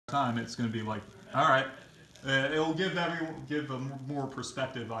time, it's going to be like, all right, it'll give a more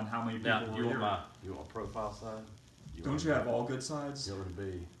perspective on how many people Now, were here. you want profile side? Don't you have all good sides? You want it to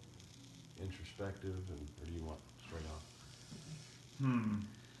be introspective, or do you want straight on?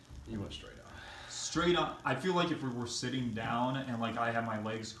 You want straight on. Straight on. I feel like if we were sitting down and like I have my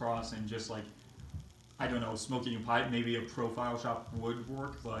legs crossed and just like, I don't know, smoking a pipe, maybe a profile shot would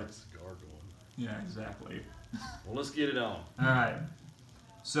work, but Cigar going. yeah, exactly. Well, let's get it on. All right.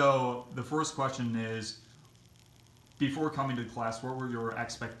 So the first question is, before coming to class, what were your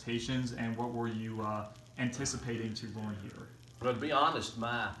expectations and what were you anticipating to learn here? But to be honest,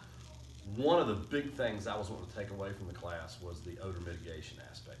 one of the big things I was wanting to take away from the class was the odor mitigation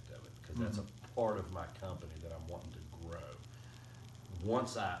aspect of it, because that's a part of my company that I'm wanting to grow.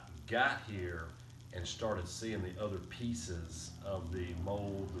 Once I got here and started seeing the other pieces of the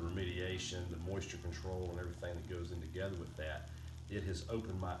mold, the remediation, the moisture control, and everything that goes in together with that, it has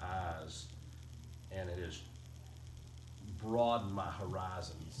opened my eyes and it has broadened my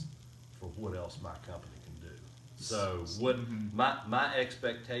horizons for what else my company can do. So what my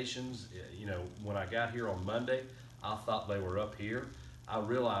expectations, you know, when I got here on Monday, I thought they were up here. I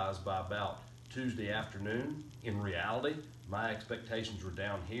realized by about Tuesday afternoon, in reality, my expectations were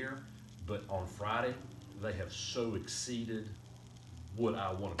down here, but on Friday, they have so exceeded what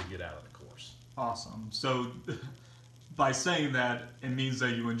I wanted to get out of the course. Awesome. So by saying that, it means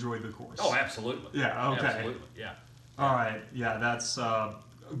that you enjoyed the course. Oh, absolutely. Yeah, okay. Absolutely, yeah. All right, yeah, that's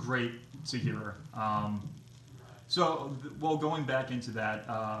great to hear. Well, going back into that,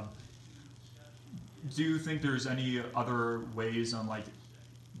 do you think there's any other ways on like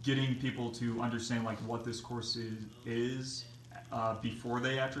getting people to understand like what this course is before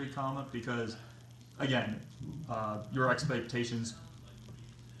they actually come? Because again, your expectations.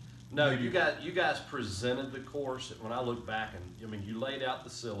 No, you guys presented the course. When I look back, and I mean, you laid out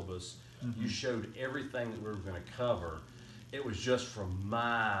the syllabus. You showed everything that we were going to cover. It was just from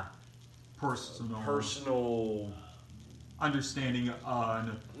my personal understanding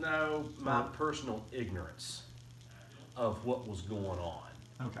on my personal ignorance of what was going on.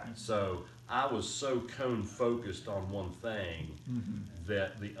 Okay. So I was so cone focused on one thing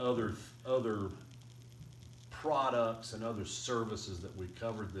that the other products and other services that we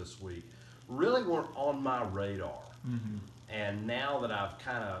covered this week really weren't on my radar. And now that I've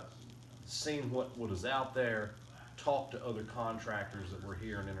kind of seen what is out there, talked to other contractors that were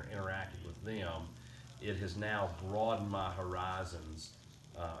here and interacted with them, it has now broadened my horizons.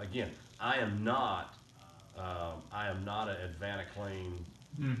 Again, I am not an Advanaclean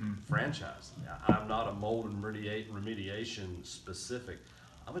franchise. I'm not a mold and remediation specific.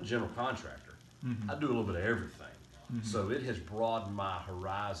 I'm a general contractor. I do a little bit of everything. So it has broadened my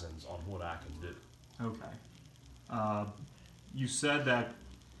horizons on what I can do. Okay. You said that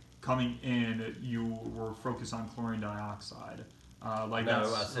coming in, you were focused on chlorine dioxide. No,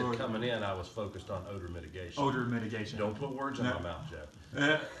 I said coming in, I was focused on odor mitigation. Odor mitigation. Don't put words in my mouth, Jeff.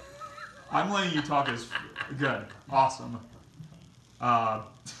 I'm letting you talk as good. Awesome.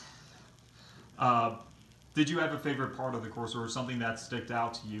 Did you have a favorite part of the course or something that stuck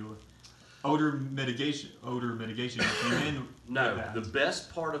out to you? Odor mitigation came in. No, the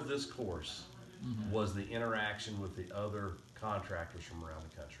best part of this course was the interaction with the other contractors from around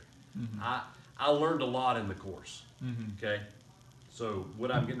the country. I learned a lot in the course. Okay, so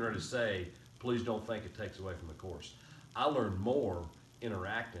what I'm getting ready to say, please don't think it takes away from the course. I learned more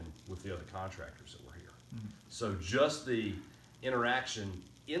interacting with the other contractors that were here. So just the interaction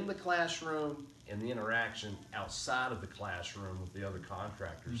in the classroom and the interaction outside of the classroom with the other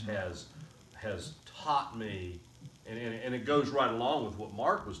contractors has taught me, and it goes right along with what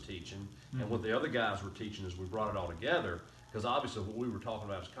Mark was teaching and what the other guys were teaching as we brought it all together, because obviously what we were talking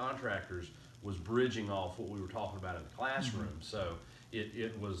about as contractors was bridging off what we were talking about in the classroom. So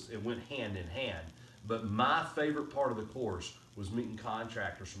it went hand in hand. But my favorite part of the course was meeting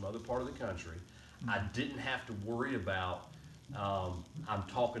contractors from other part of the country. I didn't have to worry about I'm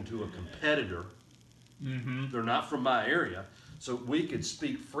talking to a competitor. They're not from my area. So we could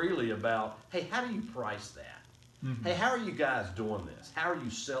speak freely about, hey, how do you price that? Hey, how are you guys doing this? How are you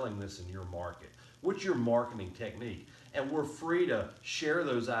selling this in your market? What's your marketing technique? And we're free to share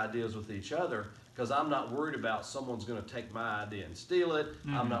those ideas with each other, because I'm not worried about someone's going to take my idea and steal it.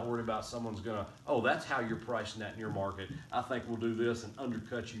 I'm not worried about someone's going to, oh, that's how you're pricing that in your market. I think we'll do this and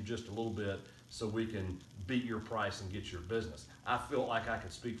undercut you just a little bit so we can beat your price and get your business. I feel like I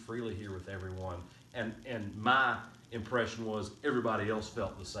can speak freely here with everyone. And my impression was everybody else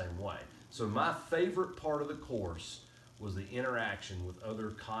felt the same way. So my favorite part of the course was the interaction with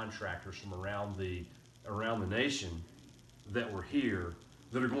other contractors from around the nation that were here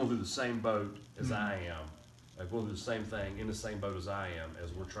that are going through the same boat as I am, going through the same thing, in the same boat as I am,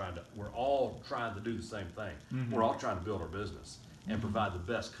 as we're all trying to do the same thing. We're all trying to build our business and provide the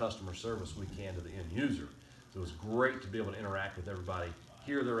best customer service we can to the end user. So it's great to be able to interact with everybody,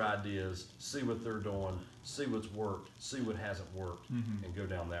 hear their ideas, see what they're doing, see what's worked, see what hasn't worked, and go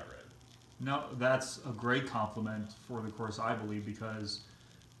down that road. No, that's a great compliment for the course, I believe, because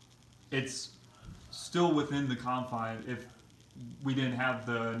it's still within the confine. If we didn't have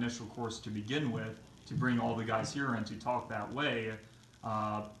the initial course to begin with, to bring all the guys here and to talk that way,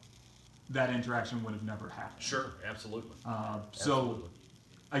 that interaction would have never happened. Sure, absolutely. So,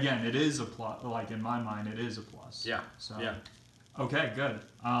 again, it is a plus. Like in my mind, it is a plus. Yeah. So, yeah. Okay, good.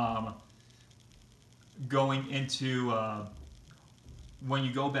 Going into when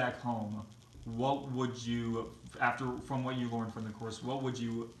you go back home, what would you, from what you learned from the course, what would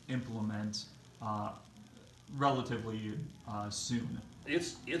you implement relatively soon?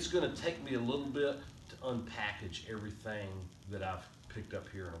 It's going to take me a little bit to unpackage everything that I've picked up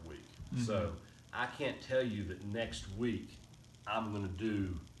here in a week. So I can't tell you that next week I'm going to do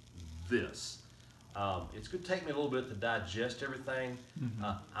this. It's going to take me a little bit to digest everything.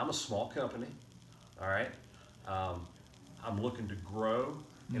 I'm a small company, all right? I'm looking to grow,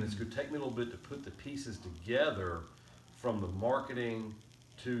 and it's going to take me a little bit to put the pieces together, from the marketing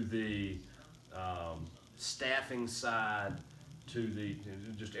to the staffing side to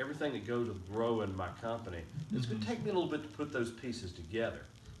just everything that goes with growing my company. It's going to take me a little bit to put those pieces together.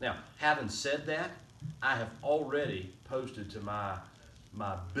 Now, having said that, I have already posted to my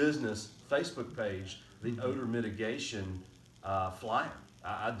business Facebook page the odor mitigation flyer.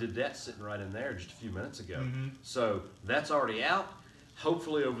 I did that sitting right in there just a few minutes ago. So that's already out.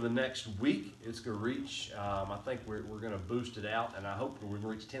 Hopefully over the next week, it's going to reach, I think we're going to boost it out, and I hope we're going to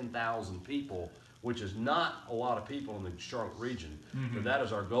reach 10,000 people, which is not a lot of people in the Charlotte region. But that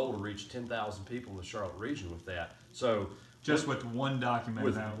is our goal, to reach 10,000 people in the Charlotte region with that. So just with one document.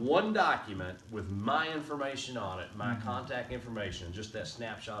 With one document with my information on it, my contact information, just that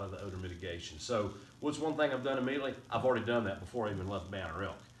snapshot of the odor mitigation. So what's one thing I've done immediately? I've already done that before I even left Banner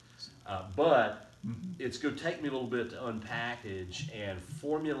Elk. But it's going to take me a little bit to unpackage and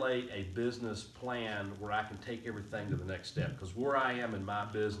formulate a business plan where I can take everything to the next step. Because where I am in my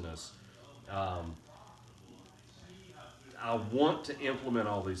business, I want to implement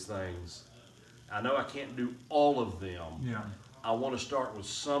all these things. I know I can't do all of them. Yeah. I want to start with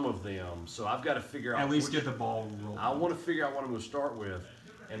some of them, so I've got to figure out. At least get the ball rolling. I want to figure out what I'm going to start with,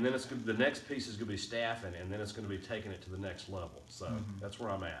 and then the next piece is going to be staffing, and then it's going to be taking it to the next level. So that's where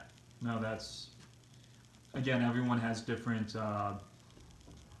I'm at. No, that's, again, everyone has different, I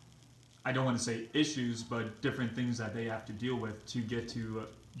don't want to say issues, but different things that they have to deal with to get to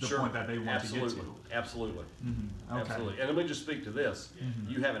the point that they want to get to. Absolutely. Okay. Absolutely. And let me just speak to this.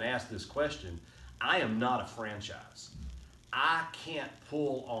 You haven't asked this question. I am not a franchise. I can't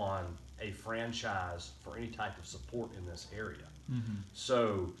pull on a franchise for any type of support in this area.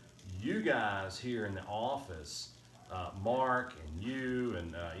 So you guys here in the office, Mark and you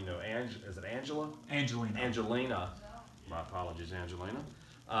and is it Angela? Angelina. My apologies, Angelina.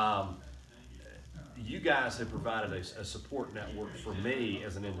 You guys have provided a support network for me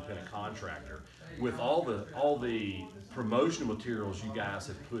as an independent contractor. With all the promotional materials you guys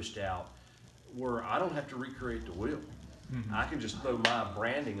have pushed out, where I don't have to recreate the wheel. I can just throw my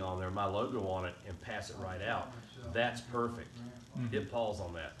branding on there, my logo on it, and pass it right out. That's perfect. Hit pause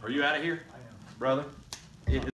on that. Are you out of here, brother?